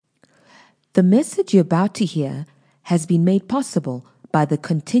The message you're about to hear has been made possible by the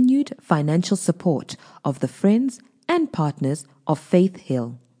continued financial support of the friends and partners of Faith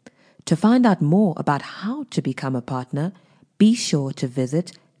Hill. To find out more about how to become a partner, be sure to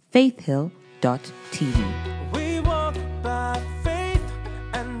visit faithhill.tv. We walk by faith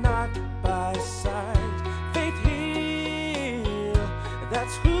and not by sight. Faith Hill,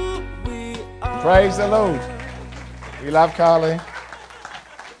 that's who we are. Praise the Lord. We love Carly.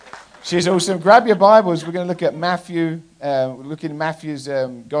 She's awesome. Grab your Bibles. We're going to look at Matthew. We're looking at Matthew's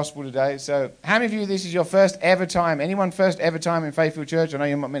gospel today. So, how many of you, this is your first ever time? Anyone first ever time in Faithfield Church? I know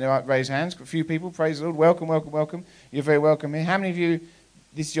you're not meant to raise hands. A few people. Praise the Lord. Welcome, welcome, welcome. You're very welcome here. How many of you,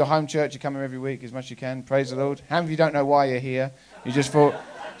 this is your home church? You come here every week as much as you can. Praise the Lord. How many of you don't know why you're here? You just thought,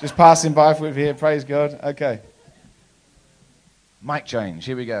 just passing by for here. Praise God. Okay. Mic change.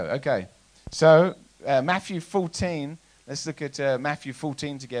 Here we go. Okay. So, Matthew 14. Let's look at Matthew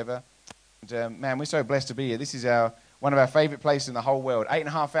 14 together. And, man, we're so blessed to be here. This is one of our favourite places in the whole world.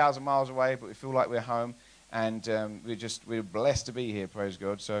 8,500 miles away, but we feel like we're home. And we're blessed to be here, praise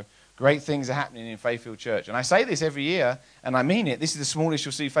God. So great things are happening in Faithfield Church. And I say this every year, and I mean it. This is the smallest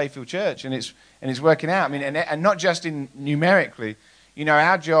you'll see Faithfield Church, and it's working out. I mean, and not just in numerically. You know,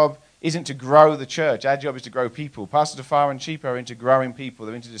 our job isn't to grow the church. Our job is to grow people. Pastor Defar and Chipa are into growing people.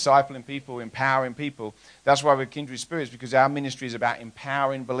 They're into discipling people, empowering people. That's why we're Kindred Spirits, because our ministry is about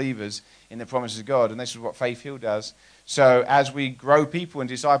empowering believers in the promises of God, and this is what Faith Hill does. So as we grow people and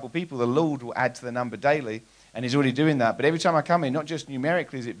disciple people, the Lord will add to the number daily, and He's already doing that. But every time I come in, not just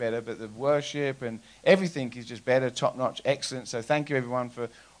numerically is it better, but the worship and everything is just better, top-notch, excellent. So thank you, everyone, for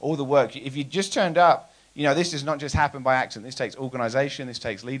all the work. If you just turned up, you know, this does not just happen by accident. This takes organization. This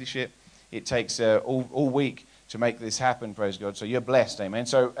takes leadership. It takes all week to make this happen, praise God. So you're blessed, amen.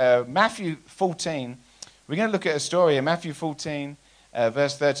 So Matthew 14, we're going to look at a story in Matthew 14,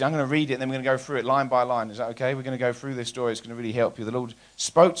 verse 30. I'm going to read it, and then we're going to go through it line by line. Is that okay? We're going to go through this story. It's going to really help you. The Lord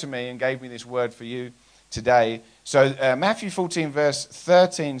spoke to me and gave me this word for you today. So Matthew 14, verse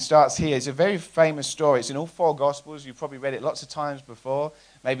 13 starts here. It's a very famous story. It's in all four Gospels. You've probably read it lots of times before,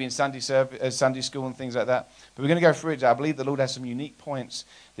 maybe in Sunday school and things like that. But we're going to go through it today. I believe the Lord has some unique points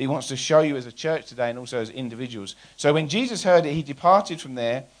that He wants to show you as a church today and also as individuals. So when Jesus heard it, He departed from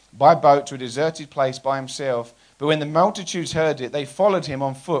there by boat to a deserted place by Himself. But when the multitudes heard it, they followed Him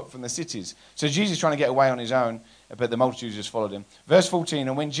on foot from the cities. So Jesus is trying to get away on His own, but the multitudes just followed Him. Verse 14,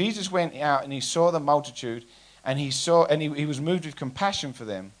 and when Jesus went out and He saw the multitude, and he was moved with compassion for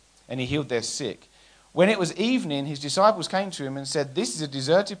them, and He healed their sick. When it was evening, His disciples came to Him and said, "This is a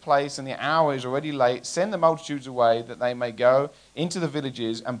deserted place, and the hour is already late. Send the multitudes away, that they may go into the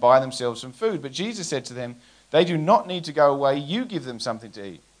villages and buy themselves some food." But Jesus said to them, "They do not need to go away. You give them something to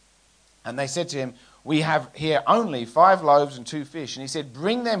eat." And they said to Him, "We have here only 5 loaves and 2 fish." And He said,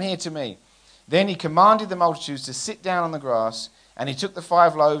 "Bring them here to me." Then He commanded the multitudes to sit down on the grass, and He took the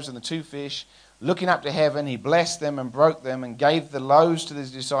 5 loaves and the 2 fish. Looking up to heaven, He blessed them and broke them and gave the loaves to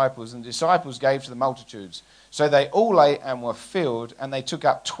His disciples, and the disciples gave to the multitudes. So they all ate and were filled, and they took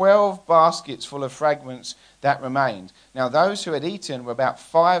up 12 baskets full of fragments that remained. Now those who had eaten were about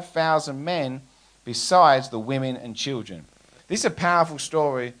 5,000 men, besides the women and children. This is a powerful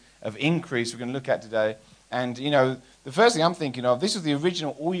story of increase we're going to look at today. And, you know, the first thing I'm thinking of, this is the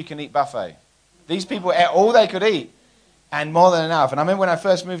original all-you-can-eat buffet. These people ate all they could eat, and more than enough. And I remember when I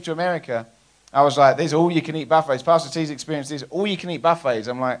first moved to America, I was like, there's all-you-can-eat buffets. Pastor T's experienced this, all-you-can-eat buffets.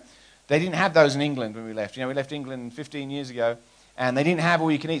 I'm like, they didn't have those in England when we left. You know, we left England 15 years ago, and they didn't have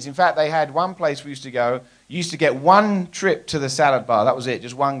all-you-can-eats. In fact, they had one place we used to go. You used to get one trip to the salad bar. That was it,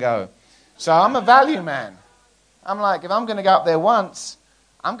 just one go. So I'm a value man. I'm like, if I'm going to go up there once,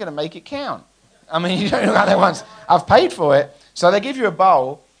 I'm going to make it count. I mean, you don't go up there once. I've paid for it. So they give you a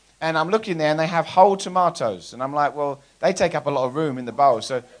bowl, and I'm looking there, and they have whole tomatoes. And I'm like, well, they take up a lot of room in the bowl,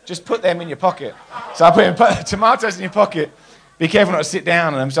 so just put them in your pocket. So I put tomatoes in your pocket. Be careful not to sit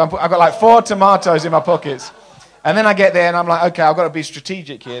down on them. So I've got like 4 tomatoes in my pockets. And then I get there, and I'm like, okay, I've got to be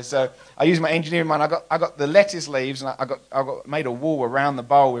strategic here. So I use my engineering mind. I got the lettuce leaves, and I got made a wall around the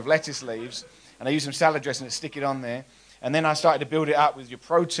bowl with lettuce leaves. And I used some salad dressing to stick it on there. And then I started to build it up with your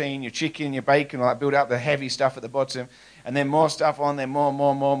protein, your chicken, your bacon, like build up the heavy stuff at the bottom. And then more stuff on there, more,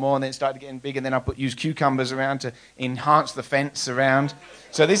 and then it started getting big. And then I use cucumbers around to enhance the fence around.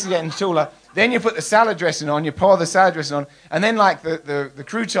 So this is getting taller. Then you put the salad dressing on, you pour the salad dressing on, and then like the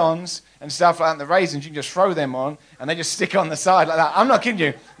croutons and stuff like that, and the raisins, you can just throw them on, and they just stick on the side like that. I'm not kidding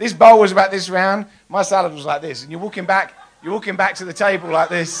you. This bowl was about this round. My salad was like this. And you're walking back to the table like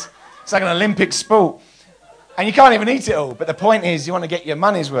this. It's like an Olympic sport. And you can't even eat it all. But the point is, you want to get your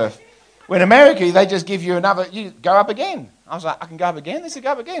money's worth. Well, in America, they just give you another, you go up again. I was like, I can go up again? They said,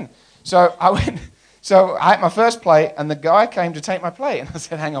 go up again. So I went, so I had my first plate, and the guy came to take my plate. And I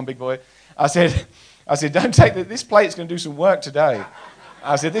said, hang on, big boy. I said, don't take this plate's going to do some work today.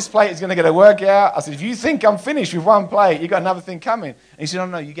 I said, this plate is going to get a workout. I said, if you think I'm finished with one plate, you got another thing coming. And he said,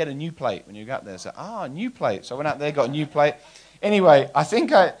 no, you get a new plate when you go up there. I said, a new plate. So I went up there, got a new plate. Anyway, I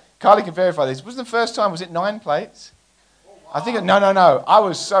think Carly can verify this. Was the first time, was it 9 plates? I think, no. I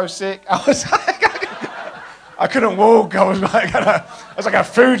was so sick. I was I couldn't walk. I was like a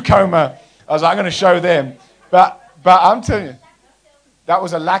food coma. I was like, I'm going to show them. But I'm telling you, that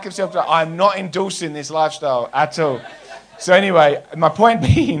was a lack of self-control. I'm not endorsing this lifestyle at all. So anyway, my point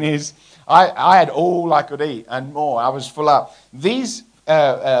being is I had all I could eat and more. I was full up. These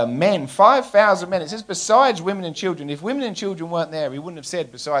men, 5,000 men, it says besides women and children. If women and children weren't there, he wouldn't have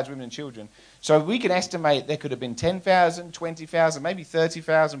said besides women and children. So we can estimate there could have been 10,000, 20,000, maybe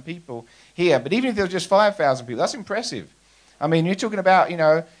 30,000 people here. But even if there was just 5,000 people, that's impressive. I mean, you're talking about,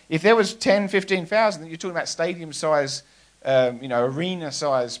 if there was 10, 15,000, you're talking about stadium-size,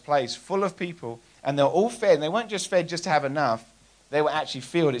 arena-size place full of people. And they were all fed, and they weren't just fed just to have enough. They were actually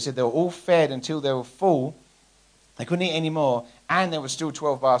filled. It said they were all fed until they were full. They couldn't eat any more, and there were still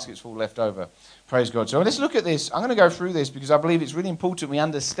 12 baskets full left over. Praise God. So let's look at this. I'm going to go through this because I believe it's really important we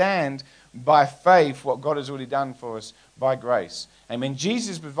understand by faith what God has already done for us by grace. Amen.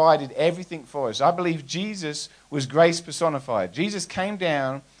 Jesus provided everything for us. I believe Jesus was grace personified. Jesus came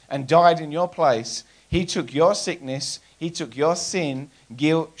down and died in your place. He took your sickness. He took your sin,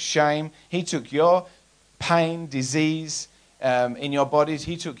 guilt, shame. He took your pain, disease in your bodies.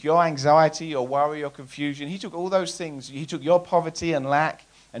 He took your anxiety, your worry, your confusion. He took all those things. He took your poverty and lack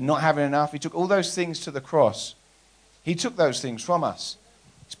and not having enough. He took all those things to the cross. He took those things from us.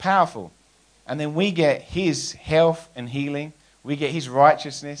 It's powerful. And then we get his health and healing. We get his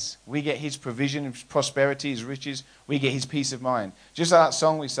righteousness. We get his provision, his prosperity, his riches. We get his peace of mind. Just like that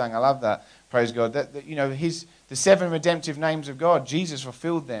song we sang. I love that. Praise God. The 7 redemptive names of God, Jesus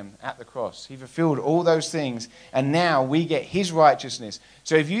fulfilled them at the cross. He fulfilled all those things. And now we get his righteousness.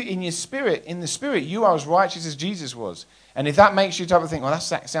 So if you, in the spirit, you are as righteous as Jesus was. And if that makes you type of think, well,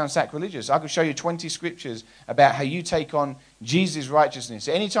 that sounds sacrilegious. I could show you 20 scriptures about how you take on Jesus' righteousness.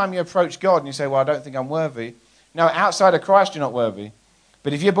 So anytime you approach God and you say, well, I don't think I'm worthy. No, outside of Christ, you're not worthy.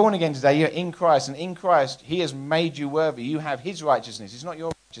 But if you're born again today, you're in Christ. And in Christ, he has made you worthy. You have his righteousness. It's not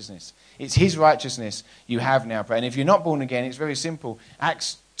your righteousness. It's his righteousness you have now. And if you're not born again, it's very simple.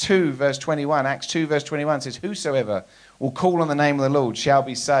 Acts 2, verse 21 says, whosoever will call on the name of the Lord shall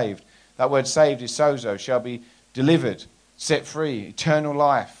be saved. That word saved is sozo, shall be delivered, set free, eternal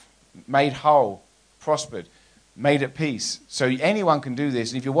life, made whole, prospered, made at peace. So anyone can do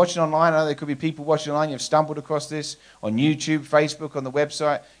this. And if you're watching online, I know there could be people watching online, you've stumbled across this on YouTube, Facebook, on the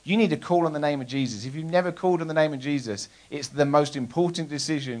website. You need to call on the name of Jesus. If you've never called on the name of Jesus, it's the most important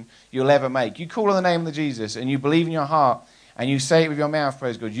decision you'll ever make. You call on the name of Jesus and you believe in your heart and you say it with your mouth,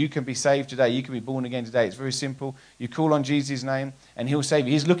 praise God, you can be saved today. You can be born again today. It's very simple. You call on Jesus' name and he'll save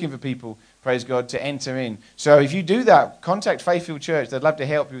you. He's looking for people, praise God, to enter in. So if you do that, contact Faithfield Church. They'd love to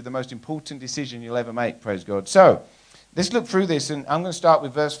help you with the most important decision you'll ever make, praise God. So let's look through this, and I'm going to start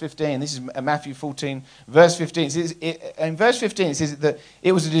with verse 15. This is Matthew 14, verse 15. In verse 15, it says that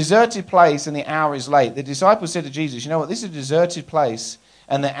it was a deserted place and the hour is late. The disciples said to Jesus, you know what, this is a deserted place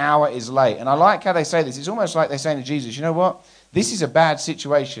and the hour is late. And I like how they say this. It's almost like they're saying to Jesus, you know what, this is a bad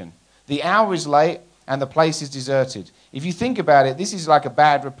situation. The hour is late and the place is deserted. If you think about it, this is like a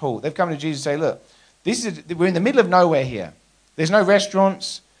bad report. They've come to Jesus and say, look, we're in the middle of nowhere here. There's no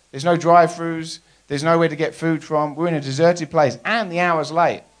restaurants. There's no drive-thrus. There's nowhere to get food from. We're in a deserted place and the hour's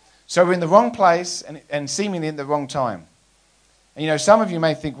late. So we're in the wrong place and seemingly in the wrong time. And some of you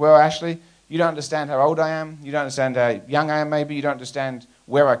may think, well, Ashley, you don't understand how old I am. You don't understand how young I am maybe. You don't understand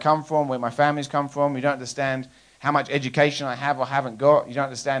where I come from, where my family's come from. You don't understand how much education I have or haven't got. You don't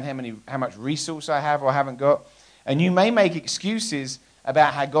understand how much resource I have or haven't got. And you may make excuses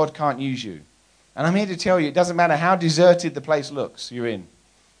about how God can't use you. And I'm here to tell you, it doesn't matter how deserted the place looks you're in.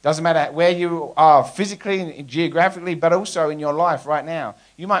 Doesn't matter where you are physically and geographically, but also in your life right now.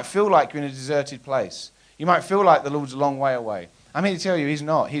 You might feel like you're in a deserted place. You might feel like the Lord's a long way away. I'm here to tell you, he's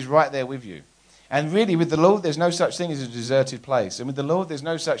not. He's right there with you. And really, with the Lord, there's no such thing as a deserted place. And with the Lord, there's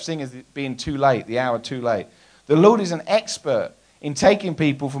no such thing as it being too late, the hour too late. The Lord is an expert in taking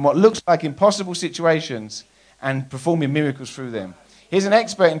people from what looks like impossible situations and performing miracles through them. He's an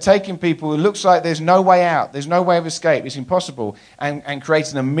expert in taking people who looks like there's no way out, there's no way of escape, it's impossible, and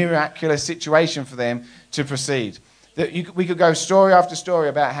creating a miraculous situation for them to proceed. We could go story after story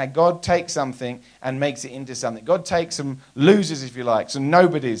about how God takes something and makes it into something. God takes some losers, if you like, some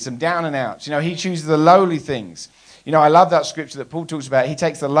nobodies, some down and outs. He chooses the lowly things. You know, I love that scripture that Paul talks about. He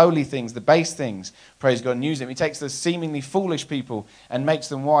takes the lowly things, the base things, praise God, and uses them. He takes the seemingly foolish people and makes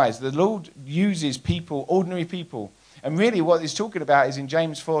them wise. The Lord uses people, ordinary people. And really what he's talking about is in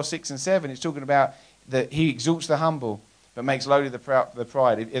James 4, 6 and 7, it's talking about that he exalts the humble, but makes lowly the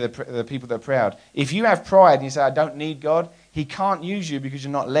people that are proud. If you have pride and you say, I don't need God, he can't use you because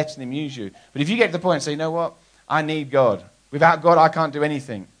you're not letting him use you. But if you get to the point and say, you know what, I need God. Without God, I can't do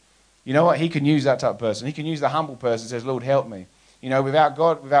anything. You know what? He can use that type of person. He can use the humble person who says, Lord, help me. You know, without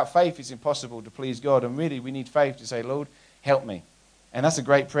God, without faith, it's impossible to please God. And really, we need faith to say, Lord, help me. And that's a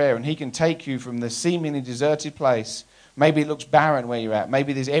great prayer. And he can take you from the seemingly deserted place. Maybe it looks barren where you're at.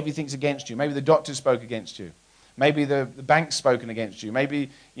 Maybe everything's against you. Maybe the doctor spoke against you. Maybe the bank's spoken against you. Maybe,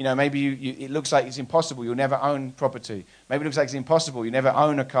 it looks like it's impossible. You'll never own property. Maybe it looks like it's impossible. You never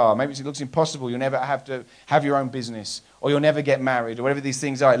own a car. Maybe it looks impossible. You'll never have to have your own business. Or you'll never get married. Or whatever these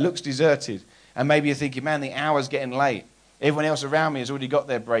things are. It looks deserted. And maybe you're thinking, man, the hour's getting late. Everyone else around me has already got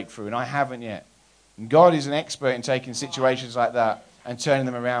their breakthrough and I haven't yet. And God is an expert in taking situations like that and turning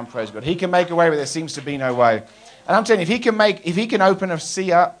them around, praise God. He can make a way where there seems to be no way. And I'm telling you, if he can open a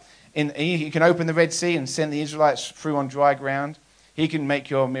sea up, he can open the Red Sea and send the Israelites through on dry ground, he can make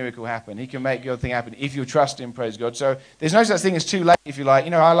your miracle happen. He can make your thing happen if you trust him, praise God. So there's no such thing as too late, if you like.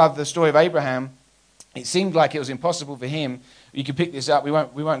 You know, I love the story of Abraham. It seemed like it was impossible for him. You can pick this up. We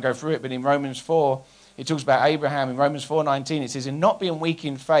won't go through it, but in Romans 4, it talks about Abraham. In Romans 4:19, it says, in not being weak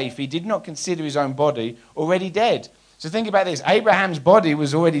in faith, he did not consider his own body already dead. So think about this. Abraham's body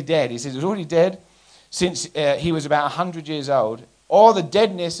was already dead. He says it was already dead since he was about 100 years old. Or the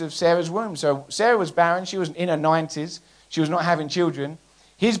deadness of Sarah's womb. So Sarah was barren. She was in her 90s. She was not having children.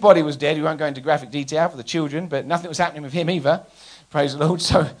 His body was dead. We won't go into graphic detail for the children, but nothing was happening with him either. Praise the Lord.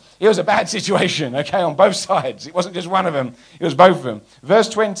 So it was a bad situation, okay, on both sides. It wasn't just one of them. It was both of them. Verse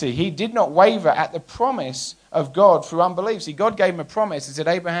 20, he did not waver at the promise of God through unbelief. See, God gave him a promise and said,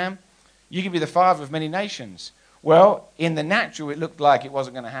 Abraham, you can be the father of many nations. Well, in the natural, it looked like it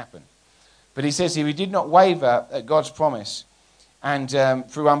wasn't going to happen. But he says here, he did not waver at God's promise and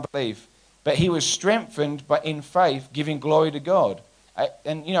through unbelief. But he was strengthened in faith, giving glory to God.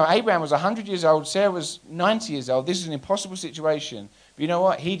 And, you know, Abraham was 100 years old. Sarah was 90 years old. This is an impossible situation. But you know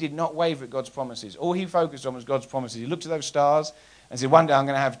what? He did not waver at God's promises. All he focused on was God's promises. He looked at those stars and said, one day I'm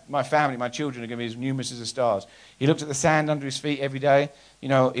going to have my family, my children are going to be as numerous as the stars. He looked at the sand under his feet every day. You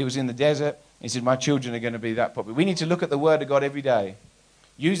know, it was in the desert. He said, my children are going to be that popular. We need to look at the Word of God every day.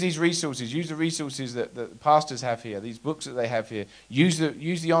 Use these resources. Use the resources that the pastors have here, these books that they have here. Use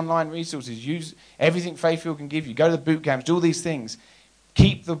the online resources. Use everything Faithfield can give you. Go to the boot camps. Do all these things.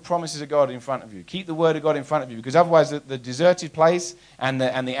 Keep the promises of God in front of you. Keep the Word of God in front of you, because otherwise the deserted place and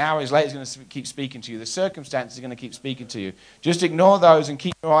the hour is late is going to keep speaking to you. The circumstances are going to keep speaking to you. Just ignore those and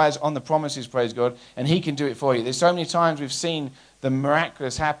keep your eyes on the promises, praise God, and He can do it for you. There's so many times we've seen the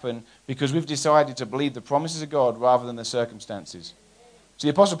miraculous happen because we've decided to believe the promises of God rather than the circumstances. So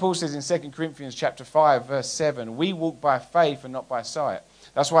the Apostle Paul says in 2 Corinthians chapter 5, verse 7, we walk by faith and not by sight.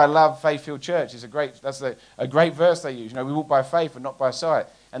 That's why I love Faithfield Church. That's a great verse they use. You know, we walk by faith and not by sight.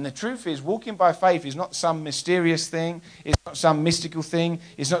 And the truth is, walking by faith is not some mysterious thing. It's not some mystical thing.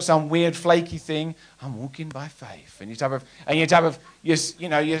 It's not some weird, flaky thing. I'm walking by faith.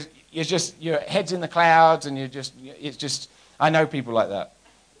 Your head's in the clouds, and I know people like that.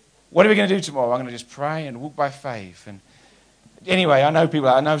 What are we going to do tomorrow? I'm going to just pray and walk by faith. And anyway, I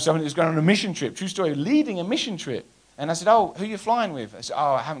know someone who's going on a mission trip. True story, leading a mission trip. And I said, oh, who are you flying with? I said,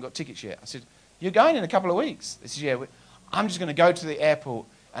 oh, I haven't got tickets yet. I said, you're going in a couple of weeks. They said, yeah, I'm just going to go to the airport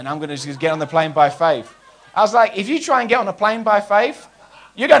and I'm going to just get on the plane by faith. I was like, if you try and get on a plane by faith,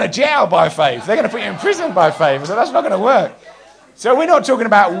 you're going to jail by faith. They're going to put you in prison by faith. I said, that's not going to work. So we're not talking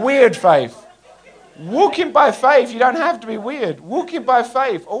about weird faith. Walking by faith, you don't have to be weird. Walking by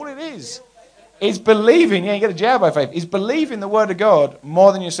faith, all it is believing. Yeah, you go to jail by faith. Is believing the Word of God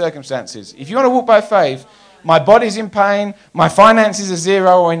more than your circumstances. If you want to walk by faith, my body's in pain, my finances are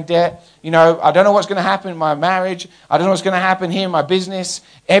zero or in debt, you know, I don't know what's going to happen in my marriage, I don't know what's going to happen here in my business,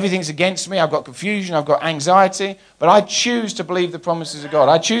 everything's against me, I've got confusion, I've got anxiety, but I choose to believe the promises of God.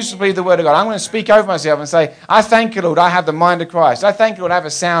 I choose to believe the Word of God. I'm going to speak over myself and say, I thank you, Lord, I have the mind of Christ. I thank you, Lord, I have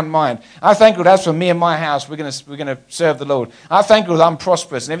a sound mind. I thank you, Lord, as for me and my house, we're going to serve the Lord. I thank you, Lord, I'm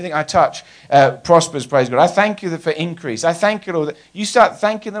prosperous, and everything I touch prospers, praise God. I thank you for increase. I thank you, Lord, that you start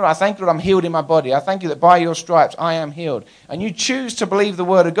thanking the Lord. I thank you, Lord, I'm healed in my body. I thank you that by your stripes I am healed. And you choose to believe the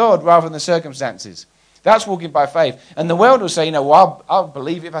Word of God rather than the circumstances. That's walking by faith. And the world will say, you know, well, I'll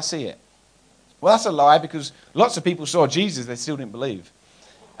believe it if I see it. Well, that's a lie, because lots of people saw Jesus, they still didn't believe.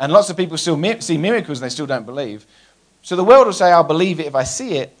 And lots of people still see miracles and they still don't believe. So the world will say, I'll believe it if I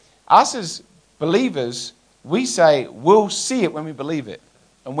see it. Us as believers, We say we'll see it when we believe it.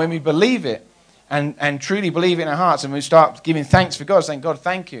 And when we believe it and truly believe it in our hearts, and we start giving thanks for God, saying, God,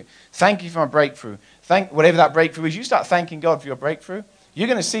 thank you. Thank you for my breakthrough. Whatever that breakthrough is, you start thanking God for your breakthrough, you're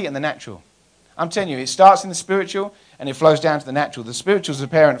going to see it in the natural. I'm telling you, it starts in the spiritual and it flows down to the natural. The spiritual is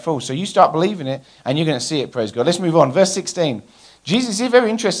apparent full. So you start believing it and you're going to see it, praise God. Let's move on. Verse 16. Jesus is very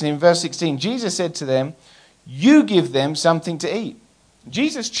interesting in verse 16. Jesus said to them, you give them something to eat.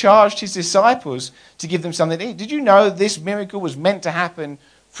 Jesus charged his disciples to give them something to eat. Did you know this miracle was meant to happen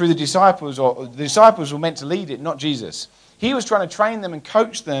through the disciples, or the disciples were meant to lead it, not Jesus? He was trying to train them and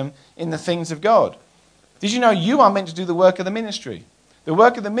coach them in the things of God. Did you know you are meant to do the work of the ministry? The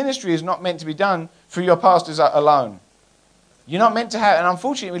work of the ministry is not meant to be done through your pastors alone. You're not meant to have, and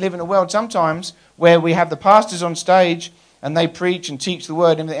unfortunately we live in a world sometimes where we have the pastors on stage and they preach and teach the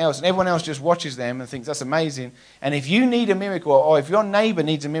word and everything else, and everyone else just watches them and thinks that's amazing. And if you need a miracle, or if your neighbour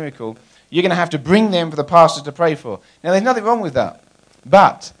needs a miracle, you're going to have to bring them for the pastor to pray for. Now there's nothing wrong with that.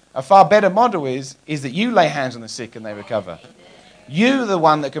 But a far better model is that you lay hands on the sick and they recover. You're the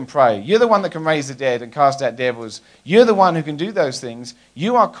one that can pray. You're the one that can raise the dead and cast out devils. You're the one who can do those things.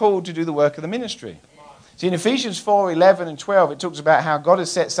 You are called to do the work of the ministry. See, in Ephesians 4:11 and 12, it talks about how God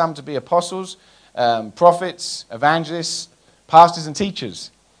has set some to be apostles, prophets, evangelists, pastors and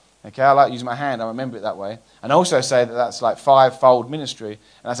teachers. Okay, I like to use my hand. I remember it that way. And I also say that that's like fivefold ministry.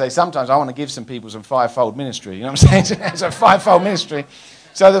 And I say sometimes I want to give some people some fivefold ministry. You know what I'm saying? It's a fivefold ministry.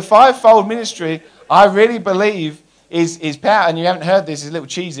 So the fivefold ministry, I really believe, is power. And you haven't heard this, it's a little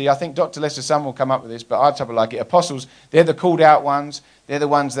cheesy. I think Dr. Lester Summer will come up with this, but I type of like it. Apostles, they're the called out ones. They're the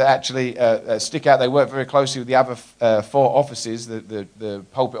ones that actually stick out. They work very closely with the other four offices, the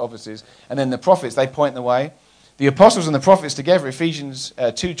pulpit offices. And then the prophets, they point the way. The apostles and the prophets together, Ephesians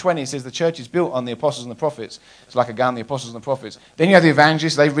 2:20 says the church is built on the apostles and the prophets. It's like a gun, the apostles and the prophets. Then you have the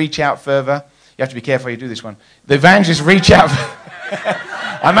evangelists, they reach out further. You have to be careful how you do this one. The evangelists reach out.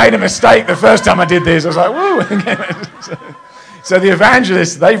 I made a mistake the first time I did this. I was like, woo. So the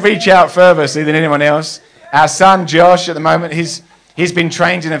evangelists, they reach out further, see, than anyone else. Our son Josh, at the moment, he's been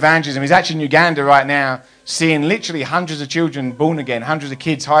trained in evangelism. He's actually in Uganda right now, seeing literally hundreds of children born again, hundreds of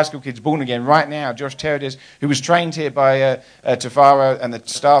kids, high school kids born again right now. Josh Terradez, who was trained here by Tafara and the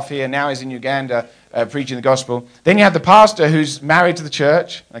staff here, now is in Uganda preaching the gospel. Then you have the pastor who's married to the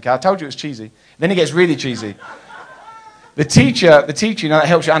church. Okay, I told you it was cheesy. Then it gets really cheesy. The teacher, you know, that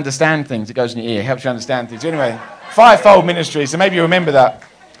helps you understand things. It goes in your ear, helps you understand things. Anyway, fivefold ministry, so maybe you remember that.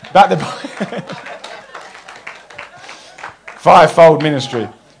 Fivefold ministry.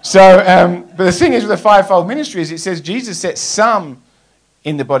 So, but the thing is with the fivefold ministry is it says Jesus set some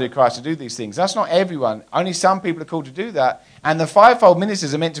in the body of Christ to do these things. That's not everyone. Only some people are called to do that. And the fivefold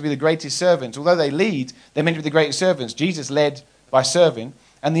ministers are meant to be the greatest servants. Although they lead, they're meant to be the greatest servants. Jesus led by serving.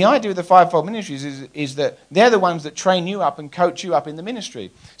 And the idea of the fivefold ministries is that they're the ones that train you up and coach you up in the ministry.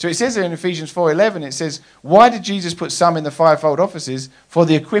 So it says there in Ephesians 4:11, it says, why did Jesus put some in the fivefold offices? For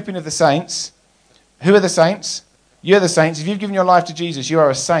the equipping of the saints. Who are the saints? You're the saints. If you've given your life to Jesus, you are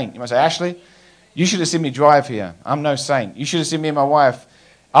a saint. You might say, Ashley, you should have seen me drive here. I'm no saint. You should have seen me and my wife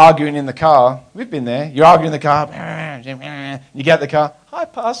arguing in the car. We've been there. You're arguing in the car. You get out the car. Hi,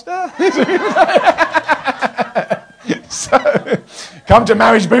 Pastor. So, come to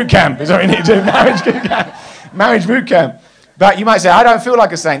marriage boot camp is what you need to do. Marriage boot camp. But you might say, I don't feel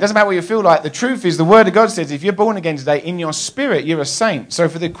like a saint. Doesn't matter what you feel like. The truth is, the Word of God says, if you're born again today, in your spirit, you're a saint. So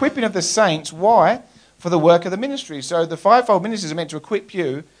for the equipping of the saints, why? For the work of the ministry. So the fivefold ministries are meant to equip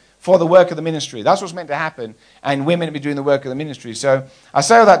you for the work of the ministry. That's what's meant to happen. And we're meant to be doing the work of the ministry. So I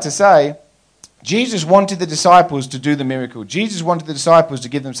say all that to say, Jesus wanted the disciples to do the miracle. Jesus wanted the disciples to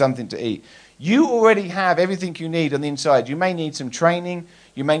give them something to eat. You already have everything you need on the inside. You may need some training.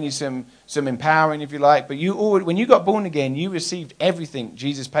 You may need some empowering, if you like. But when you got born again, you received everything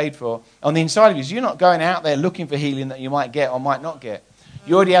Jesus paid for on the inside of you. So you're not going out there looking for healing that you might get or might not get.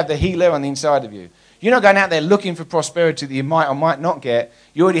 You already have the healer on the inside of you. You're not going out there looking for prosperity that you might or might not get.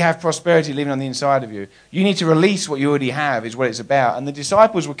 You already have prosperity living on the inside of you. You need to release what you already have is what it's about. And the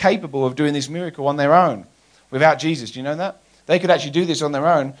disciples were capable of doing this miracle on their own without Jesus. Do you know that? They could actually do this on their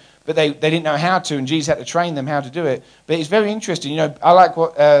own, but they didn't know how to, and Jesus had to train them how to do it. But it's very interesting. You know, I like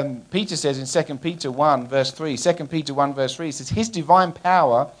what Peter says in 2 Peter 1, verse 3. 2 Peter 1, verse 3 says, His divine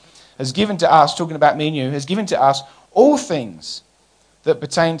power has given to us, talking about me and you, has given to us all things that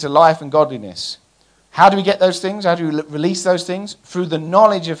pertain to life and godliness. How do we get those things? How do we release those things? Through the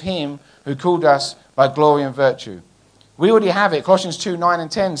knowledge of Him who called us by glory and virtue. We already have it. Colossians 2, 9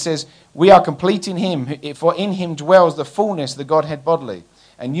 and 10 says, we are complete in Him, for in Him dwells the fullness of the Godhead bodily.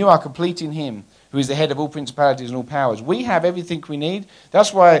 And you are complete in Him, who is the head of all principalities and all powers. We have everything we need.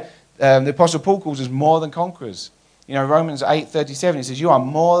 That's why the Apostle Paul calls us more than conquerors. You know, Romans 8:37, it says, you are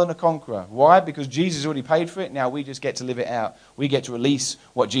more than a conqueror. Why? Because Jesus already paid for it. Now we just get to live it out. We get to release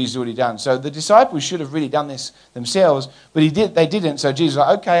what Jesus already done. So the disciples should have really done this themselves, but they didn't. So Jesus was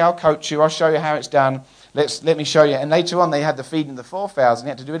like, okay, I'll coach you. I'll show you how it's done. Let me show you. And later on, they had the feeding of the 4,000. They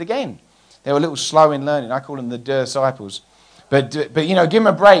had to do it again. They were a little slow in learning. I call them the disciples. But you know, give them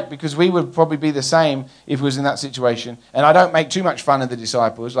a break, because we would probably be the same if we was in that situation. And I don't make too much fun of the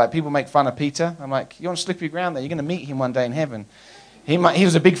disciples. Like, people make fun of Peter. I'm like, you're on slippery ground there. You're going to meet him one day in heaven. He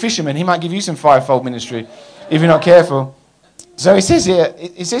was a big fisherman. He might give you some fivefold ministry if you're not careful. So it says here,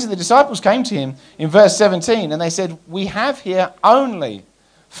 it says that the disciples came to him in verse 17, and they said, we have here only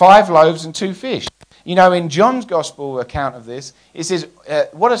 5 loaves and 2 fish. You know, in John's gospel account of this, it says,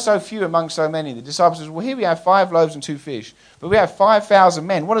 what are so few among so many? The disciples says, well, here we have 5 loaves and 2 fish, but we have 5,000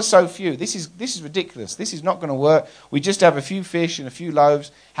 men. What are so few? This is ridiculous. This is not going to work. We just have a few fish and a few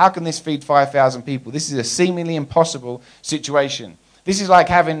loaves. How can this feed 5,000 people? This is a seemingly impossible situation. This is like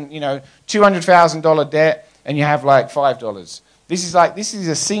having, you know, $200,000 debt and you have like $5. This is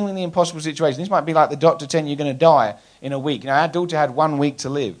a seemingly impossible situation. This might be like the doctor telling you you're going to die in a week. Now, our daughter had 1 week to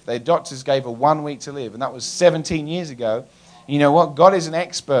live. The doctors gave her 1 week to live, and that was 17 years ago. You know what? God is an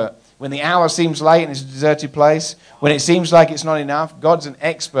expert. When the hour seems late and it's a deserted place, when it seems like it's not enough, God's an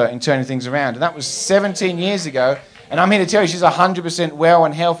expert in turning things around. And that was 17 years ago. And I'm here to tell you, she's 100% well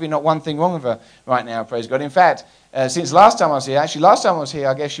and healthy, not one thing wrong with her right now, praise God. In fact, since last time I was here,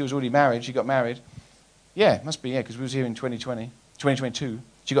 I guess she was already married. She got married. Yeah, must be, because we was here in 2022.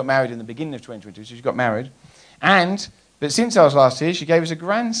 She got married in the beginning of 2022, so she got married. But since I was last here, she gave us a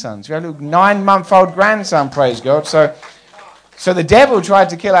grandson. So we had a little 9-month-old grandson, praise God. So the devil tried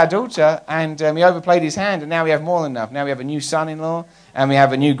to kill our daughter, and he overplayed his hand, and now we have more than enough. Now we have a new son-in-law, and we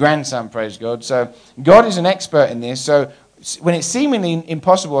have a new grandson, praise God. So God is an expert in this. So when it's seemingly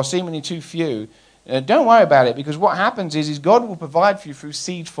impossible or seemingly too few, don't worry about it, because what happens is God will provide for you through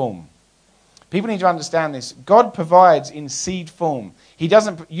seed form. People need to understand this. God provides in seed form. He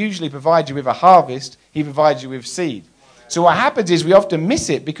doesn't usually provide you with a harvest. He provides you with seed. So what happens is we often miss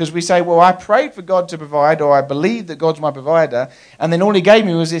it, because we say, well, I prayed for God to provide, or I believe that God's my provider, and then all he gave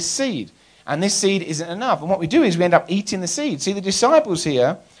me was this seed. And this seed isn't enough. And what we do is we end up eating the seed. See, the disciples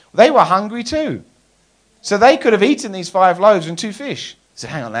here, they were hungry too. So they could have eaten these 5 loaves and 2 fish. So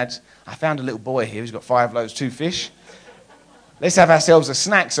hang on, lads. I found a little boy here who's got 5 loaves, 2 fish. Let's have ourselves a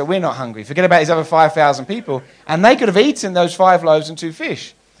snack so we're not hungry. Forget about these other 5,000 people. And they could have eaten those 5 loaves and 2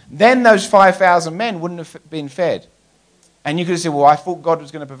 fish. Then those 5,000 men wouldn't have been fed. And you could have said, well, I thought God was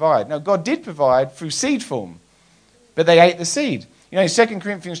going to provide. No, God did provide through seed form. But they ate the seed. You know, in 2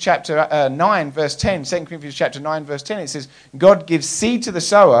 Corinthians chapter 9, verse 10, 2 Corinthians chapter 9, verse 10, it says, God gives seed to the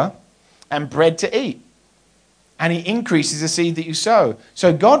sower and bread to eat. And he increases the seed that you sow.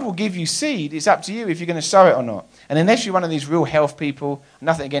 So God will give you seed. It's up to you if you're going to sow it or not. And unless you're one of these real health people,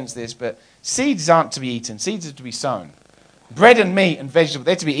 nothing against this, but seeds aren't to be eaten. Seeds are to be sown. Bread and meat and vegetables,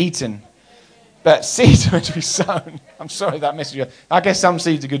 they're to be eaten. But seeds are to be sown. I'm sorry that messed you up. I guess some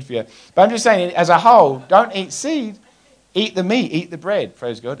seeds are good for you. But I'm just saying, as a whole, don't eat seed. Eat the meat. Eat the bread.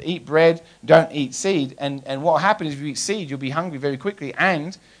 Praise God. Eat bread. Don't eat seed. And what will happen is if you eat seed, you'll be hungry very quickly,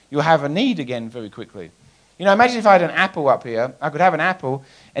 and you'll have a need again very quickly. You know, imagine if I had an apple up here. I could have an apple,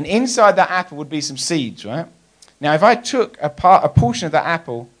 and inside that apple would be some seeds, right? Now, if I took a portion of that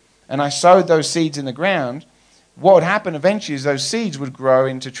apple and I sowed those seeds in the ground, what would happen eventually is those seeds would grow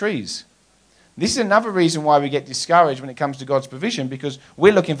into trees. This is another reason why we get discouraged when it comes to God's provision, because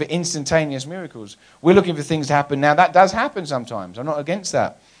we're looking for instantaneous miracles. We're looking for things to happen. Now, that does happen sometimes. I'm not against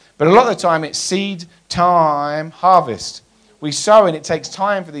that. But a lot of the time, it's seed, time, harvest. We sow, and it takes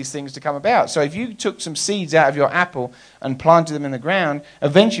time for these things to come about. So if you took some seeds out of your apple and planted them in the ground,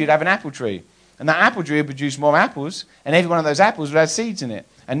 eventually you'd have an apple tree. And that apple tree would produce more apples, and every one of those apples would have seeds in it.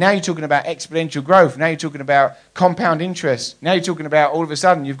 And now you're talking about exponential growth. Now you're talking about compound interest. Now you're talking about all of a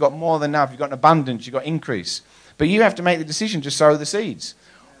sudden you've got more than enough. You've got an abundance. You've got increase. But you have to make the decision to sow the seeds.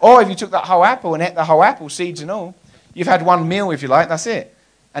 Or if you took that whole apple and ate the whole apple, seeds and all, you've had one meal, if you like, that's it.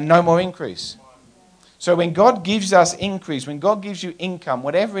 And no more increase. So when God gives us increase, when God gives you income,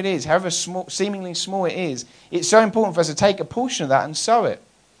 whatever it is, however small, seemingly small it is, it's so important for us to take a portion of that and sow it.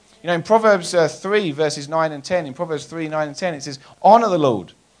 You know, in Proverbs 3, verses 9 and 10, in Proverbs 3, 9 and 10, it says, honour the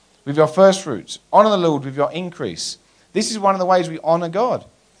Lord with your first fruits. Honour the Lord with your increase. This is one of the ways we honour God.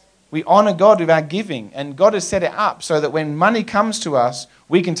 We honour God with our giving. And God has set it up so that when money comes to us,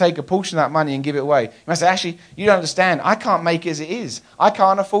 we can take a portion of that money and give it away. You might say, actually, you don't understand. I can't make it as it is. I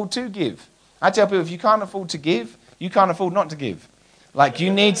can't afford to give. I tell people, if you can't afford to give, you can't afford not to give. Like,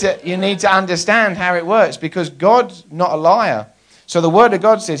 you need to understand how it works, because God's not a liar. So the word of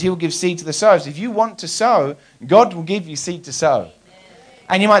God says he will give seed to the sowers. If you want to sow, God will give you seed to sow.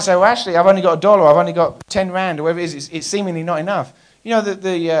 And you might say, well, actually, I've only got $1, I've only got 10 rand, or whatever it is. It's seemingly not enough. You know,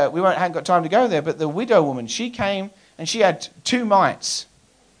 we haven't got time to go there, but the widow woman, she came and she had 2 mites,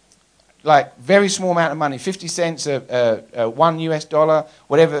 like very small amount of money, 50 cents, $1,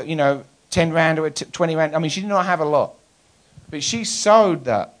 whatever, 10 rand or 20 rand. I mean, she did not have a lot. But she sowed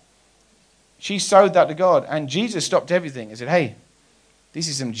that. She sowed that to God. And Jesus stopped everything and said, hey, this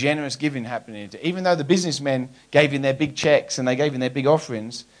is some generous giving happening. Even though the businessmen gave in their big checks and they gave in their big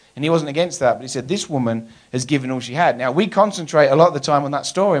offerings, and he wasn't against that, but he said, this woman has given all she had. Now, we concentrate a lot of the time on that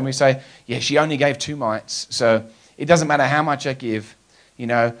story, and we say, yeah, she only gave 2 mites, so it doesn't matter how much I give.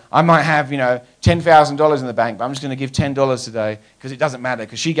 I might have, $10,000 in the bank, but I'm just going to give $10 today because it doesn't matter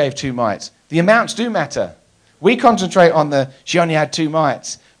because she gave 2 mites. The amounts do matter. We concentrate on she only had 2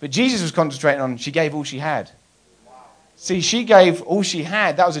 mites, but Jesus was concentrating on she gave all she had. See, she gave all she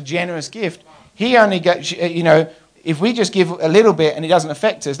had. That was a generous gift. He only got, if we just give a little bit and it doesn't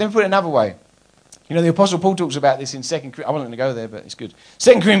affect us, then we put it another way. The Apostle Paul talks about this in 2 Corinthians. I wasn't going to go there, but it's good.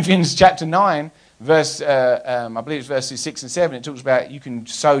 2 Corinthians chapter 9, verse, I believe it's verses 6 and 7. It talks about you can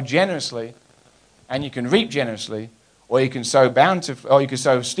sow generously and you can reap generously, or you can sow or you can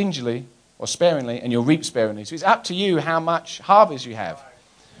sow stingily or sparingly and you'll reap sparingly. So it's up to you how much harvest you have.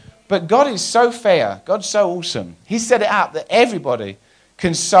 But God is so fair. God's so awesome. He set it up that everybody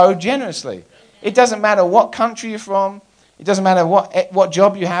can sow generously. It doesn't matter what country you're from. It doesn't matter what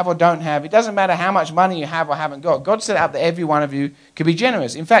job you have or don't have. It doesn't matter how much money you have or haven't got. God set it up that every one of you can be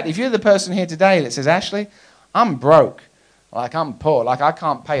generous. In fact, if you're the person here today that says, Ashley, I'm broke, like I'm poor, like I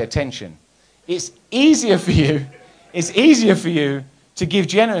can't pay attention, it's easier for you to give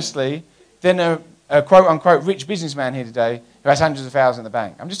generously than a quote-unquote rich businessman here today who has hundreds of thousands in the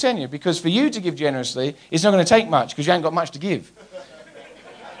bank. I'm just telling you, because for you to give generously, it's not going to take much because you ain't got much to give.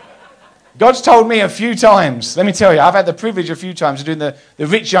 God's told me a few times, let me tell you, I've had the privilege a few times of doing the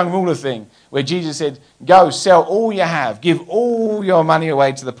rich young ruler thing, where Jesus said, go, sell all you have, give all your money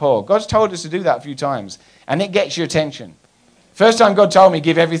away to the poor. God's told us to do that a few times, and it gets your attention. First time God told me,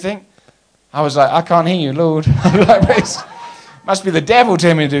 give everything, I was like, I can't hear you, Lord. Must be the devil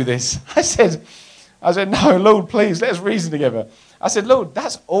telling me to do this. I said, no, Lord, please, let's reason together. I said, Lord,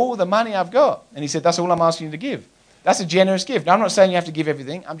 that's all the money I've got. And he said, that's all I'm asking you to give. That's a generous gift. Now, I'm not saying you have to give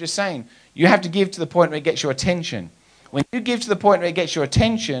everything. I'm just saying you have to give to the point where it gets your attention. When you give to the point where it gets your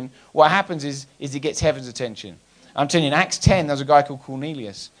attention, what happens is it gets heaven's attention. I'm telling you, in Acts 10, there's a guy called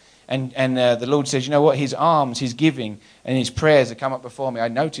Cornelius. And the Lord says, you know what, his alms, his giving, and his prayers have come up before me. I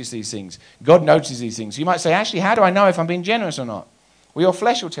notice these things. God notices these things. So you might say, actually, how do I know if I'm being generous or not? Well, your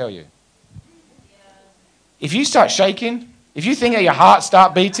flesh will tell you. If you start shaking, if you think that your heart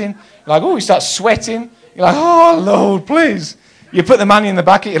start beating, like, oh, you start sweating, you're like, oh, Lord, please. You put the money in the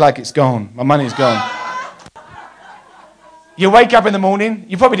bucket, you're like, it's gone. My money's gone. You wake up in the morning,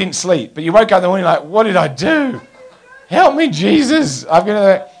 you probably didn't sleep, but you woke up in the morning like, what did I do? Help me, Jesus.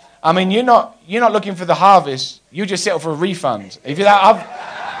 You're not looking for the harvest. You just settle for a refund. If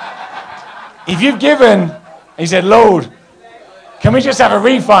you've given, he said, Lord, can we just have a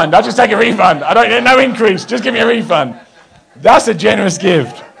refund? I'll just take a refund. I don't get no increase. Just give me a refund. That's a generous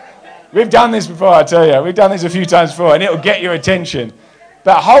gift. We've done this before, I tell you. We've done this a few times before, and it'll get your attention.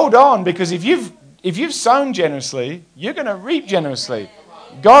 But hold on, because if you've sown generously, you're going to reap generously.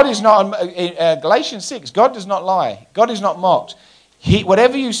 God is not, Galatians 6, God does not lie. God is not mocked.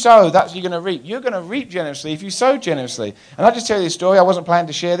 Whatever you sow, that's what you're going to reap. You're going to reap generously if you sow generously. And I'll just tell you this story. I wasn't planning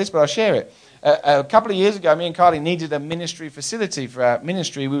to share this, but I'll share it. A couple of years ago, me and Carly needed a ministry facility for our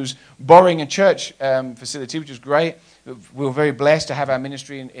ministry. We was borrowing a church facility, which was great. We were very blessed to have our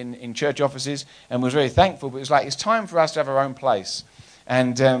ministry in church offices, and we was very thankful. But it was like, it's time for us to have our own place,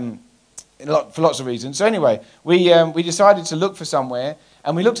 and for lots of reasons. So anyway, we decided to look for somewhere,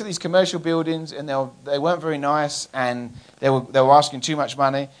 and we looked at these commercial buildings, and they weren't very nice, and they were asking too much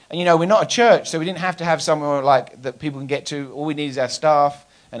money. And we're not a church, so we didn't have to have somewhere like that people can get to. All we need is our staff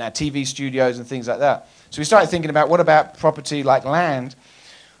and our TV studios and things like that. So we started thinking about, what about property like land?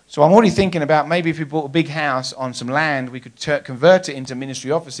 So I'm already thinking about maybe if we bought a big house on some land, we could convert it into ministry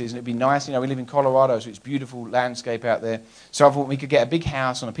offices, and it'd be nice. We live in Colorado, so it's beautiful landscape out there. So I thought we could get a big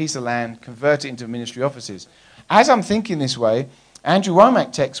house on a piece of land, convert it into ministry offices. As I'm thinking this way, Andrew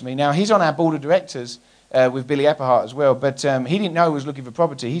Womack texts me. Now, he's on our board of directors with Billy Epperhart as well, but he didn't know he was looking for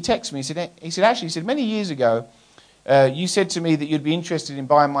property. He texted me. He said, many years ago, you said to me that you'd be interested in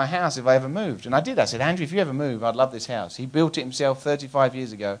buying my house if I ever moved. And I did. I said, Andrew, if you ever move, I'd love this house. He built it himself 35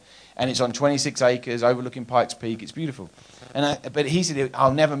 years ago, and it's on 26 acres overlooking Pikes Peak. It's beautiful. But he said,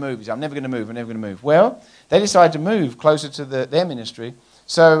 I'll never move. He said, I'm never going to move. I'm never going to move. Well, they decided to move closer to their ministry.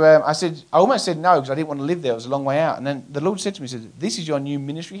 So I almost said no because I didn't want to live there. It was a long way out. And then the Lord said to me, he said, this is your new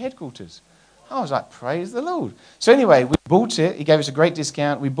ministry headquarters. I was like, praise the Lord. So anyway, we bought it. He gave us a great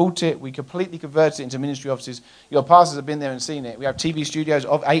discount. We bought it. We completely converted it into ministry offices. Your pastors have been there and seen it. We have TV studios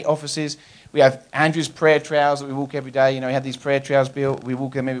of 8 offices. We have Andrew's prayer trails that we walk every day. We have these prayer trails built. We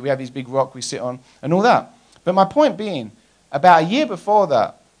walk them. We have these big rock we sit on and all that. But my point being, about a year before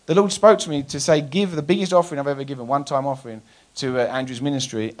that, the Lord spoke to me to say, give the biggest offering I've ever given, one-time offering, to Andrew's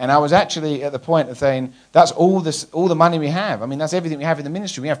ministry. And I was actually at the point of saying, that's all the money we have. I mean, that's everything we have in the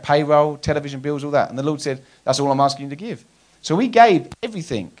ministry. We have payroll, television bills, all that. And the Lord said, that's all I'm asking you to give. So we gave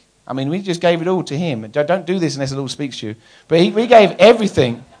everything. I mean, we just gave it all to him. Don't do this unless the Lord speaks to you. But we gave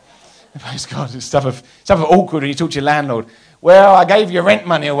everything. Praise God, it's stuff of awkward when you talk to your landlord. Well, I gave your rent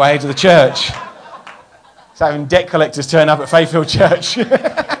money away to the church. It's having debt collectors turn up at Faithfield Church.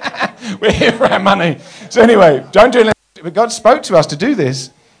 We're here for our money. So anyway, don't do it. But God spoke to us to do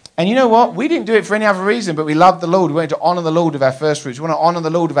this. And you know what? We didn't do it for any other reason, but we loved the Lord. We wanted to honor the Lord with our first fruits. We want to honor the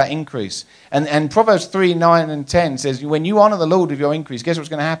Lord with our increase. And Proverbs 3, 9 and 10 says, when you honor the Lord with your increase, guess what's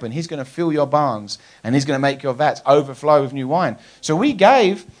going to happen? He's going to fill your barns and he's going to make your vats overflow with new wine. So we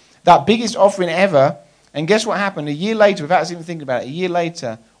gave that biggest offering ever. And guess what happened? A year later, without us even thinking about it, a year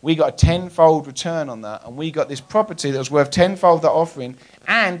later, we got a tenfold return on that. And we got this property that was worth tenfold that offering.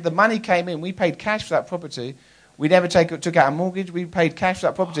 And the money came in. We paid cash for that property. We never took out a mortgage. We paid cash for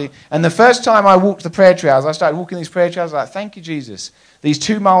that property. And the first time I walked the prayer trails, I started walking these prayer trails. I was like, thank you, Jesus. These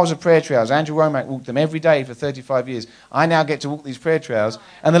 2 miles of prayer trails, Andrew Womack walked them every day for 35 years. I now get to walk these prayer trails.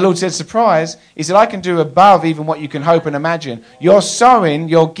 And the Lord said, surprise. He said, I can do above even what you can hope and imagine. Your sowing,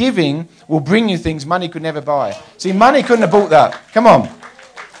 your giving will bring you things money could never buy. See, money couldn't have bought that. Come on.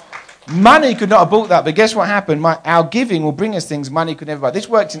 Money could not have bought that, but guess what happened? Our giving will bring us things money could never buy. This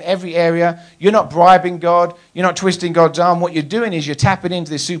works in every area. You're not bribing God. You're not twisting God's arm. What you're doing is you're tapping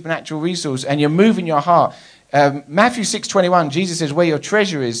into this supernatural resource and you're moving your heart. Matthew 6:21, Jesus says, where your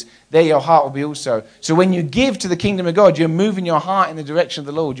treasure is, there your heart will be also. So when you give to the kingdom of God, you're moving your heart in the direction of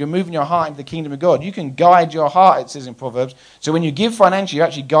the Lord. You're moving your heart into the kingdom of God. You can guide your heart, it says in Proverbs. So when you give financially, you're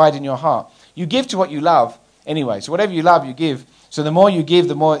actually guiding your heart. You give to what you love anyway. So whatever you love, you give. So the more you give,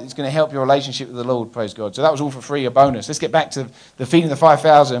 the more it's going to help your relationship with the Lord, praise God. So that was all for free, a bonus. Let's get back to the feeding the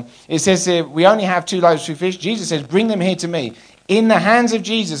 5,000. It says here, we only have 2 loaves, 2 fish. Jesus says, bring them here to me. In the hands of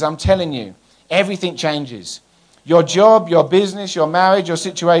Jesus, I'm telling you, everything changes. Your job, your business, your marriage, your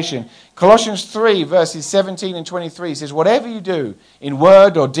situation. Colossians 3, verses 17 and 23 says, whatever you do in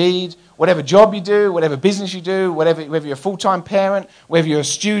word or deed, whatever job you do, whatever business you do, whether you're a full-time parent, whether you're a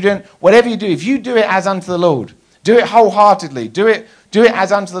student, whatever you do, if you do it as unto the Lord, do it wholeheartedly. Do it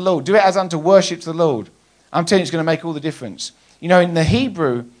as unto the Lord. Do it as unto worship to the Lord. I'm telling you, it's going to make all the difference. In the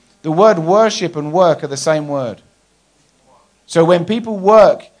Hebrew, the word worship and work are the same word. So when people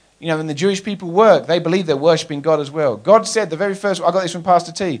work, when the Jewish people work, they believe they're worshiping God as well. God said, I got this from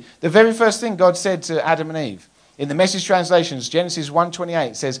Pastor T, the very first thing God said to Adam and Eve, in the Message translations, Genesis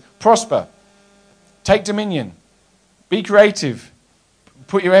 1:28 says, prosper, take dominion, be creative.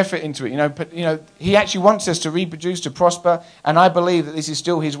 Put your effort into it. He actually wants us to reproduce, to prosper, and I believe that this is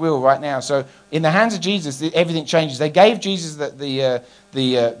still his will right now. So in the hands of Jesus, everything changes. They gave Jesus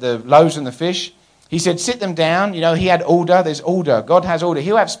the loaves and the fish. He said, sit them down. He had order. There's order. God has order.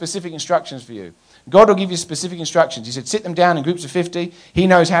 He'll have specific instructions for you. God will give you specific instructions. He said, sit them down in groups of 50. He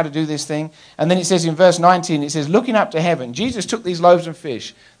knows how to do this thing. And then it says in verse 19, it says, looking up to heaven, Jesus took these loaves and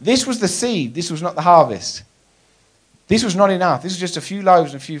fish. This was the seed. This was not the harvest. This was not enough. This was just a few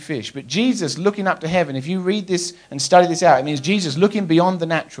loaves and a few fish. But Jesus looking up to heaven, if you read this and study this out, it means Jesus looking beyond the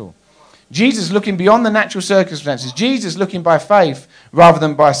natural. Jesus looking beyond the natural circumstances. Jesus looking by faith rather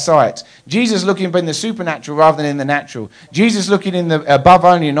than by sight. Jesus looking in the supernatural rather than in the natural. Jesus looking in the above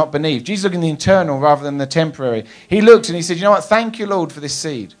only and not beneath. Jesus looking in the internal rather than the temporary. He looked and he said, you know what? Thank you, Lord, for this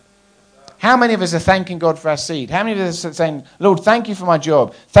seed. How many of us are thanking God for our seed? How many of us are saying, Lord, thank you for my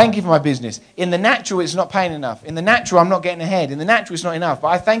job. Thank you for my business. In the natural, it's not paying enough. In the natural, I'm not getting ahead. In the natural, it's not enough. But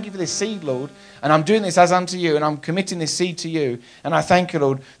I thank you for this seed, Lord. And I'm doing this as unto you. And I'm committing this seed to you. And I thank you,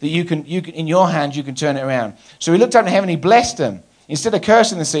 Lord, that you can in your hands, you can turn it around. So he looked up to heaven. He blessed them. Instead of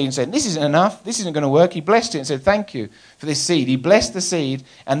cursing the seed and saying, this isn't enough, this isn't going to work, he blessed it and said, thank you for this seed. He blessed the seed,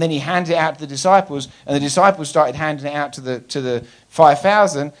 and then he handed it out to the disciples, and the disciples started handing it out to the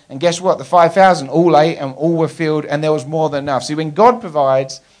 5,000, and guess what? The 5,000 all ate and all were filled, and there was more than enough. See, when God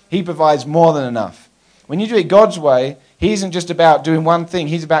provides, he provides more than enough. When you do it God's way, he isn't just about doing one thing,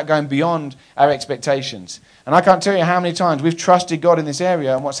 he's about going beyond our expectations. And I can't tell you how many times we've trusted God in this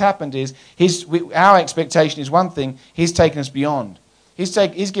area, and what's happened is our expectation is one thing, He's taken us beyond.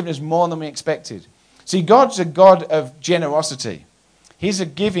 He's given us more than we expected. See, God's a God of generosity. He's a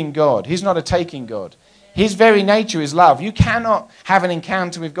giving God. He's not a taking God. His very nature is love. You cannot have an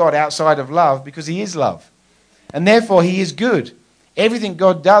encounter with God outside of love because He is love. And therefore, He is good. Everything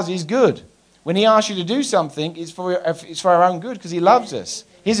God does is good. When He asks you to do something, it's for our own good because He loves us.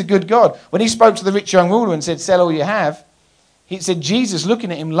 He's a good God. When He spoke to the rich young ruler and said, sell all you have, He said Jesus,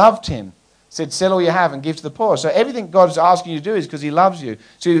 looking at him, loved him. Said, sell all you have and give to the poor. So everything God's asking you to do is because He loves you.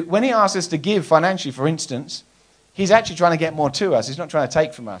 So when He asks us to give financially, for instance, He's actually trying to get more to us. He's not trying to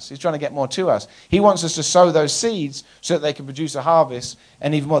take from us. He's trying to get more to us. He wants us to sow those seeds so that they can produce a harvest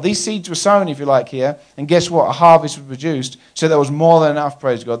and even more. These seeds were sown, if you like, here. And guess what? A harvest was produced. So there was more than enough,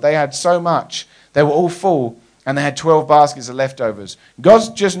 praise God. They had so much. They were all full. And they had 12 baskets of leftovers. God's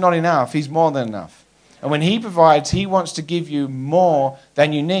just not enough. He's more than enough. And when He provides, He wants to give you more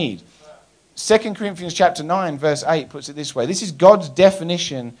than you need. 2 Corinthians chapter 9, verse 8 puts it this way. This is God's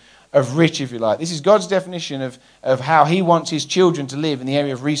definition of rich, if you like. This is God's definition of how He wants His children to live in the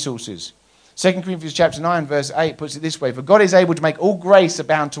area of resources. 2 Corinthians chapter 9, verse 8 puts it this way. For God is able to make all grace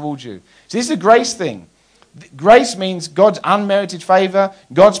abound towards you. So this is a grace thing. Grace means God's unmerited favor,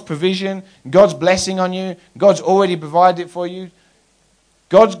 God's provision, God's blessing on you. God's already provided it for you.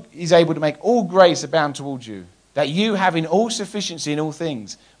 God is able to make all grace abound towards you. That you having all sufficiency in all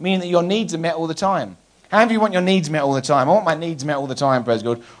things, meaning that your needs are met all the time. How many of you want your needs met all the time? I want my needs met all the time, praise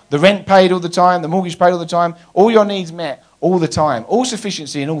God. The rent paid all the time, the mortgage paid all the time, all your needs met all the time. All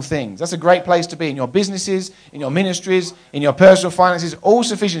sufficiency in all things. That's a great place to be in your businesses, in your ministries, in your personal finances, all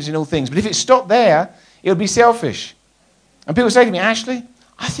sufficiency in all things. But if it stopped there, it would be selfish. And people say to me, Ashley,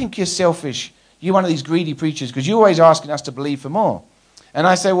 I think you're selfish. You're one of these greedy preachers because you're always asking us to believe for more. And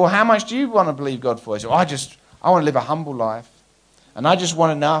I say, well, how much do you want to believe God for? I say, I want to live a humble life. And I just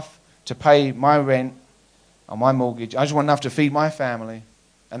want enough to pay my rent or my mortgage. I just want enough to feed my family.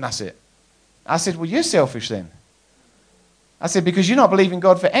 And that's it. I said, well, you're selfish then. I said, because you're not believing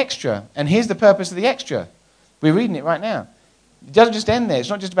God for extra. And here's the purpose of the extra. We're reading it right now. It doesn't just end there. It's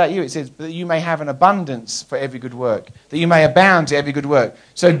not just about you. It says that you may have an abundance for every good work. That you may abound to every good work.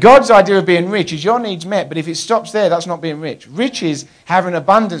 So God's idea of being rich is your needs met. But if it stops there, that's not being rich. Rich is having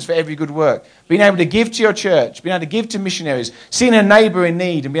abundance for every good work. Being able to give to your church. Being able to give to missionaries. Seeing a neighbour in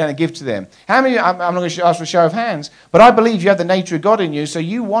need and being able to give to them. How many, I'm not going to ask for a show of hands. But I believe you have the nature of God in you. So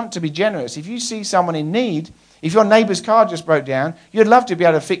you want to be generous. If you see someone in need... If your neighbour's car just broke down, you'd love to be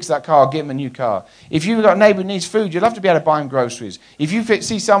able to fix that car, get him a new car. If you've got a neighbour who needs food, you'd love to be able to buy him groceries. If you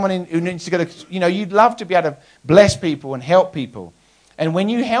see someone who needs to go to, you'd love to be able to bless people and help people. And when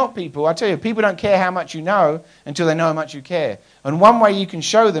you help people, I tell you, people don't care how much you know until they know how much you care. And one way you can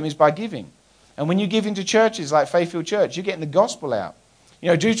show them is by giving. And when you give into churches like Faithfield Church, you're getting the gospel out.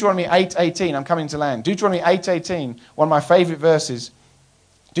 Deuteronomy 8:18, I'm coming to land. Deuteronomy 8:18, one of my favourite verses.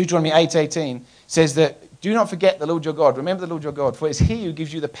 Deuteronomy 8:18 says that, do not forget the Lord your God. Remember the Lord your God, for it's He who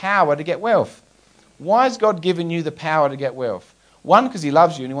gives you the power to get wealth. Why has God given you the power to get wealth? One, because He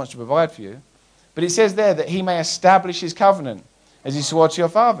loves you and He wants to provide for you. But it says there that He may establish His covenant, as He swore to your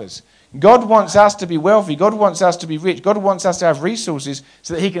fathers. God wants us to be wealthy. God wants us to be rich. God wants us to have resources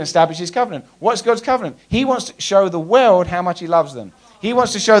so that He can establish His covenant. What's God's covenant? He wants to show the world how much He loves them. He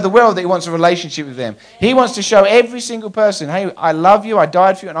wants to show the world that He wants a relationship with them. He wants to show every single person, hey, I love you, I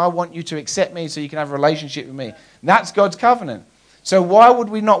died for you, and I want you to accept me so you can have a relationship with me. That's God's covenant. So why would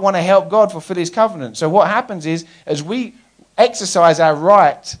we not want to help God fulfill His covenant? So what happens is, as we exercise our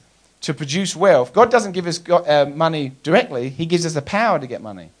right to produce wealth, God doesn't give us money directly. He gives us the power to get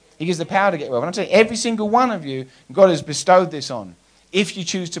money. He gives the power to get wealth. And I'm telling you, every single one of you, God has bestowed this on, if you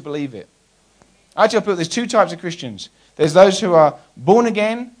choose to believe it. I tell people there's two types of Christians. There's those who are born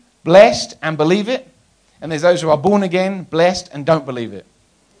again, blessed, and believe it. And there's those who are born again, blessed, and don't believe it.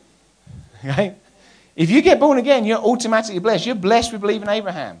 Okay? If you get born again, you're automatically blessed. You're blessed with believing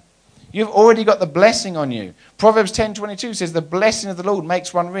Abraham. You've already got the blessing on you. Proverbs 10:22 says, the blessing of the Lord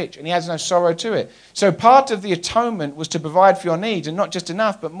makes one rich, and He has no sorrow to it. So part of the atonement was to provide for your needs, and not just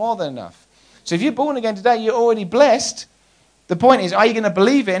enough, but more than enough. So if you're born again today, you're already blessed. The point is, are you going to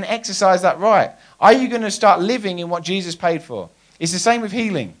believe it and exercise that right? Are you going to start living in what Jesus paid for? It's the same with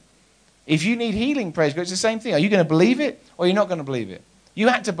healing. If you need healing, praise God, it's the same thing. Are you going to believe it or are you not going to believe it? You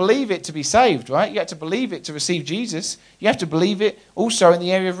had to believe it to be saved, right? You had to believe it to receive Jesus. You have to believe it also in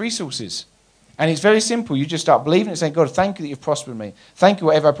the area of resources. And it's very simple. You just start believing and saying, God, thank you that you've prospered me. Thank you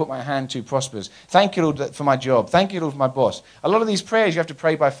whatever I put my hand to prospers. Thank you, Lord, for my job. Thank you, Lord, for my boss. A lot of these prayers you have to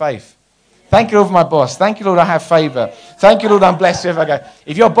pray by faith. Thank you, Lord, for my boss. Thank you, Lord, I have favor. Thank you, Lord, I'm blessed wherever I go.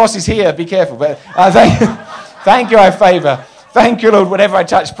 If your boss is here, be careful. But Thank you, I favor. Thank you, Lord, whatever I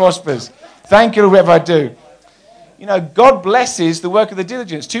touch prospers. Thank you, Lord, whatever I do. You know, God blesses the work of the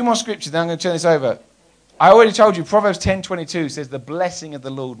diligence. 2 more scriptures, then I'm going to turn this over. I already told you, Proverbs 10:22 says, the blessing of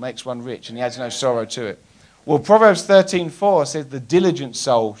the Lord makes one rich, and he adds no sorrow to it. Well, Proverbs 13:4 says, the diligent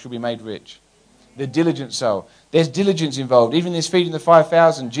soul shall be made rich. The diligent soul. There's diligence involved. Even this feeding the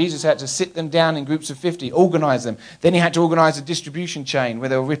 5,000, Jesus had to sit them down in groups of 50, organize them. Then he had to organize a distribution chain where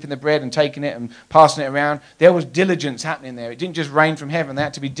they were ripping the bread and taking it and passing it around. There was diligence happening there. It didn't just rain from heaven. They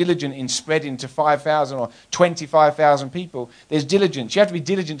had to be diligent in spreading to 5,000 or 25,000 people. There's diligence. You have to be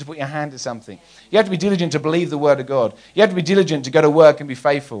diligent to put your hand to something. You have to be diligent to believe the word of God. You have to be diligent to go to work and be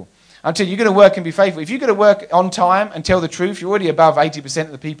faithful. Until you're going to work and be faithful. If you're going to work on time and tell the truth, you're already above 80%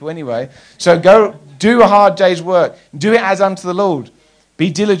 of the people anyway. So go do a hard day's work. Do it as unto the Lord. Be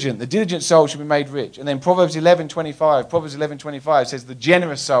diligent. The diligent soul shall be made rich. And then Proverbs 11:25 says the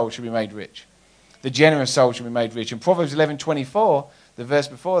generous soul shall be made rich. The generous soul shall be made rich. And Proverbs 11:24, the verse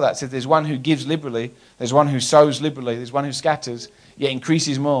before that, says there's one who gives liberally, there's one who sows liberally, there's one who scatters, yet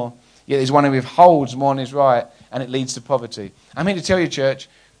increases more, yet there's one who withholds more than is right, and it leads to poverty. I'm here to tell you, church,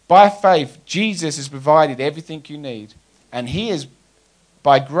 by faith, Jesus has provided everything you need. And he has,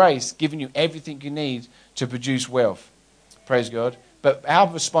 by grace, given you everything you need to produce wealth. Praise God. But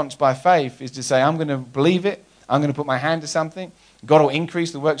our response by faith is to say, I'm going to believe it. I'm going to put my hand to something. God will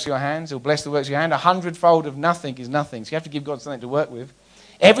increase the works of your hands. He'll bless the works of your hand. 100-fold of nothing is nothing. So you have to give God something to work with.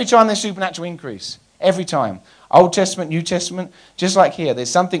 Every time there's supernatural increase. Every time. Old Testament, New Testament, just like here, there's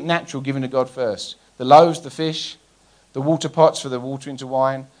something natural given to God first. The loaves, the fish, the water pots for the water into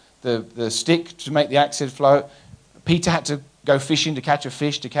wine, the stick to make the axe head float. Peter had to go fishing to catch a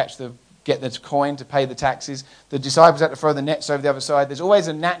fish, to get the coin to pay the taxes. The disciples had to throw the nets over the other side. There's always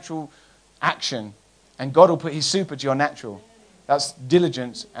a natural action, and God will put his super to your natural. That's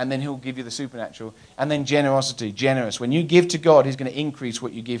diligence, and then he'll give you the supernatural. And then generosity, generous. When you give to God, he's going to increase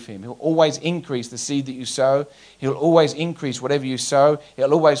what you give him. He'll always increase the seed that you sow. He'll always increase whatever you sow.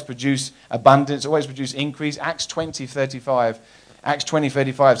 He'll always produce abundance, always produce increase. Acts 20:35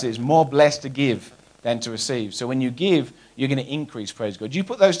 says it's more blessed to give than to receive. So when you give, you're going to increase, praise God. You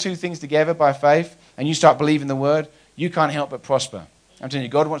put those two things together by faith and you start believing the word, you can't help but prosper. I'm telling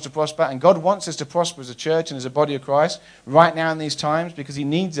you, God wants to prosper, and God wants us to prosper as a church and as a body of Christ right now in these times because he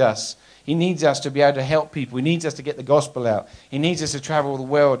needs us. He needs us to be able to help people. He needs us to get the gospel out. He needs us to travel the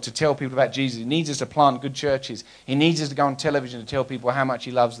world to tell people about Jesus. He needs us to plant good churches. He needs us to go on television to tell people how much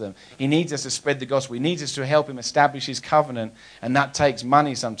he loves them. He needs us to spread the gospel. He needs us to help him establish his covenant, and that takes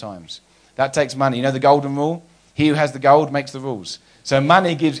money sometimes. That takes money. You know the golden rule? He who has the gold makes the rules. So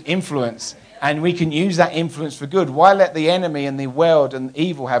money gives influence, and we can use that influence for good. Why let the enemy and the world and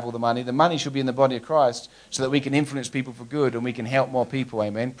evil have all the money? The money should be in the body of Christ so that we can influence people for good and we can help more people.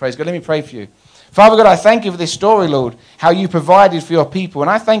 Amen. Praise God. Let me pray for you. Father God, I thank you for this story, Lord, how you provided for your people. And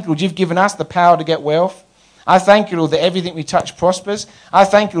I thank you, Lord, you've given us the power to get wealth. I thank you, Lord, that everything we touch prospers. I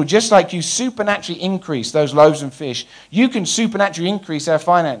thank you, Lord, just like you supernaturally increase those loaves and fish, you can supernaturally increase our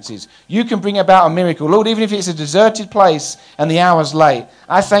finances. You can bring about a miracle. Lord, even if it's a deserted place and the hour's late,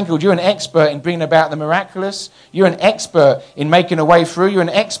 I thank you, Lord, you're an expert in bringing about the miraculous. You're an expert in making a way through. You're an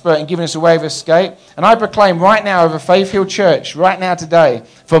expert in giving us a way of escape. And I proclaim right now over Faith Hill Church, right now today,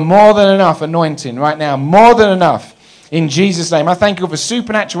 for more than enough anointing right now, more than enough. In Jesus' name, I thank you for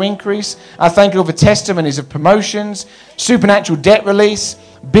supernatural increase. I thank you for testimonies of promotions, supernatural debt release,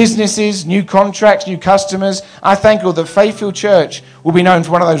 businesses, new contracts, new customers. I thank you that Faithfield Church will be known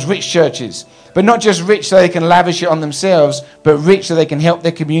for one of those rich churches. But not just rich so they can lavish it on themselves, but rich so they can help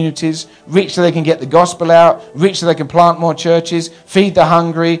their communities, rich so they can get the gospel out, rich so they can plant more churches, feed the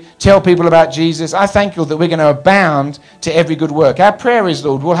hungry, tell people about Jesus. I thank you that we're going to abound to every good work. Our prayer is,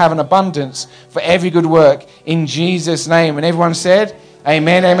 Lord, we'll have an abundance for every good work in Jesus' name. And everyone said,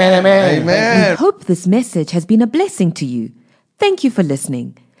 amen, amen, amen. We hope this message has been a blessing to you. Thank you for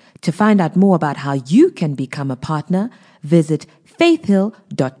listening. To find out more about how you can become a partner, visit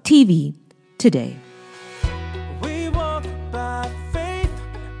faithhill.tv today. We walk by faith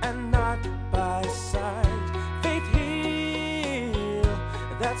and not by